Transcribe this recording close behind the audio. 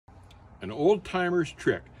an old-timer's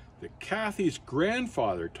trick that Kathy's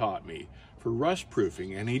grandfather taught me for rust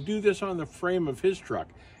proofing, and he'd do this on the frame of his truck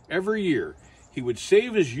every year. He would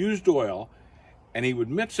save his used oil and he would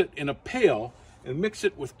mix it in a pail and mix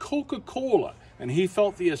it with Coca-Cola, and he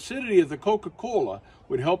felt the acidity of the Coca-Cola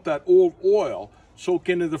would help that old oil soak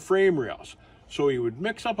into the frame rails. So he would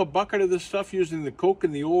mix up a bucket of this stuff using the Coke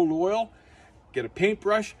and the old oil, get a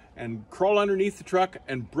paintbrush and crawl underneath the truck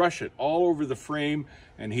and brush it all over the frame,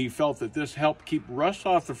 and he felt that this helped keep rust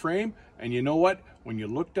off the frame. And you know what? When you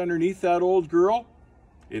looked underneath that old girl,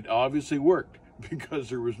 it obviously worked because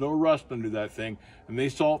there was no rust under that thing, and they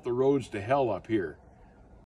salt the roads to hell up here.